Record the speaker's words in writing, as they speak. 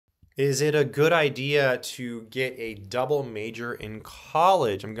Is it a good idea to get a double major in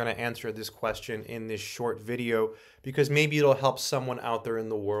college? I'm going to answer this question in this short video because maybe it'll help someone out there in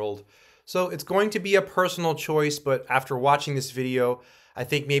the world. So it's going to be a personal choice, but after watching this video, I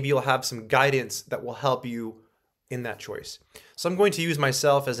think maybe you'll have some guidance that will help you in that choice. So I'm going to use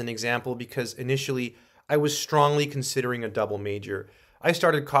myself as an example because initially I was strongly considering a double major. I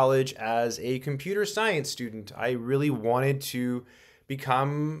started college as a computer science student. I really wanted to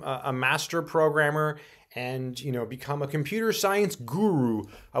become a master programmer and become a computer science guru.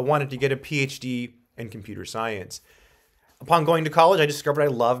 I wanted to get a PhD in computer science. Upon going to college, I discovered I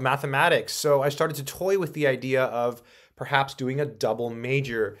love mathematics. So I started to toy with the idea of perhaps doing a double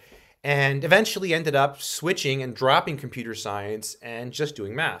major and eventually ended up switching and dropping computer science and just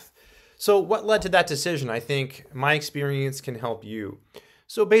doing math. So what led to that decision? I think my experience can help you.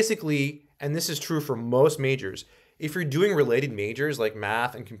 So basically, and this is true for most majors, if you're doing related majors like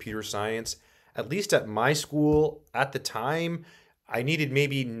math and computer science, at least at my school at the time, I needed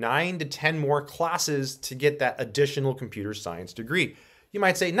maybe 9 to 10 more classes to get that additional computer science degree. You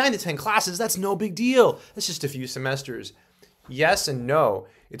might say 9 to 10 classes, that's no big deal. That's just a few semesters. Yes and no.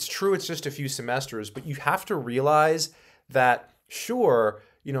 It's true it's just a few semesters, but you have to realize that sure,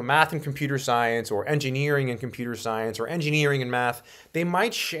 math and computer science or engineering and computer science or engineering and math, they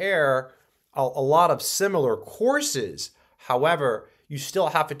might share a lot of similar courses. However, you still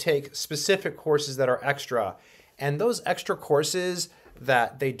have to take specific courses that are extra. And those extra courses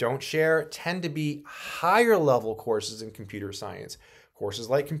that they don't share tend to be higher level courses in computer science. Courses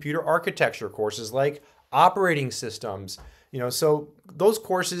like computer architecture, courses like operating systems. So those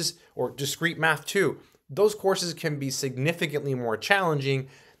courses, or discrete math too, those courses can be significantly more challenging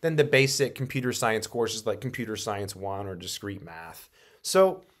than the basic computer science courses like Computer Science 1 or discrete math.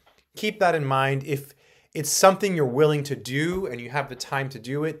 So keep that in mind. If it's something you're willing to do and you have the time to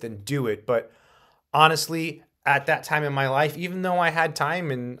do it, then do it. But honestly, at that time in my life, even though I had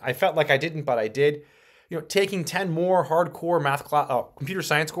time and I felt like I didn't, but I did, taking 10 more hardcore computer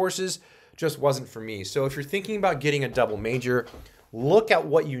science courses just wasn't for me. So if you're thinking about getting a double major, look at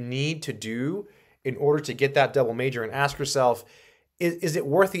what you need to do in order to get that double major and ask yourself, is it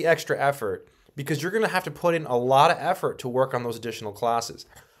worth the extra effort? Because you're going to have to put in a lot of effort to work on those additional classes.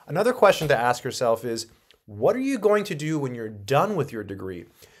 Another question to ask yourself is, what are you going to do when you're done with your degree?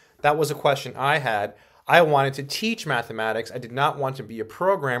 That was a question I had. I wanted to teach mathematics. I did not want to be a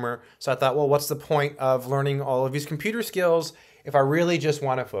programmer. So I thought, well, what's the point of learning all of these computer skills if I really just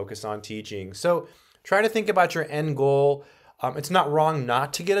want to focus on teaching? So try to think about your end goal. It's not wrong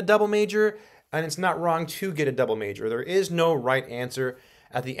not to get a double major, and it's not wrong to get a double major. There is no right answer.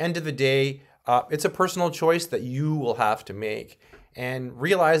 At the end of the day, it's a personal choice that you will have to make. And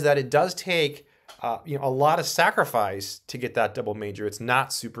realize that it does take a lot of sacrifice to get that double major. It's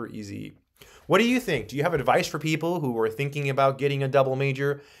not super easy. What do you think? Do you have advice for people who are thinking about getting a double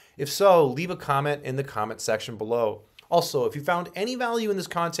major? If so, leave a comment in the comment section below. Also, if you found any value in this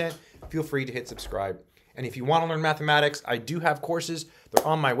content, feel free to hit subscribe. And if you want to learn mathematics, I do have courses. They're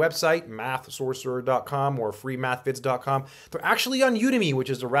on my website, mathsorcerer.com or freemathvids.com. They're actually on Udemy, which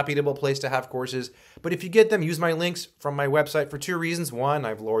is a reputable place to have courses. But if you get them, use my links from my website for 2 reasons. 1,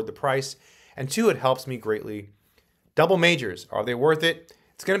 I've lowered the price. And 2, it helps me greatly. Double majors, are they worth it?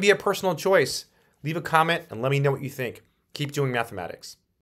 It's going to be a personal choice. Leave a comment and let me know what you think. Keep doing mathematics.